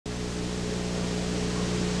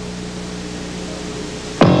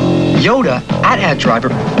Yoda, AT-AT Driver,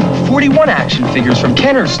 41 action figures from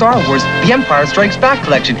Kenner's Star Wars, The Empire Strikes Back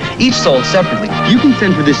collection, each sold separately. You can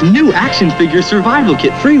send for this new action figure survival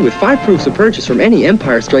kit free with 5 proofs of purchase from any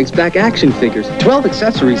Empire Strikes Back action figures. 12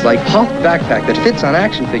 accessories like Hoth backpack that fits on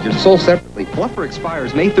action figures sold separately. Offer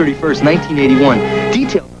expires May 31st, 1981.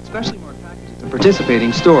 Details on specially marked packages at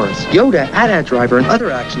participating stores. Yoda, AT-AT Driver, and other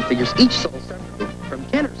action figures each sold separately from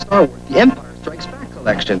Kenner's Star Wars, The Empire Strikes Back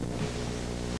collection.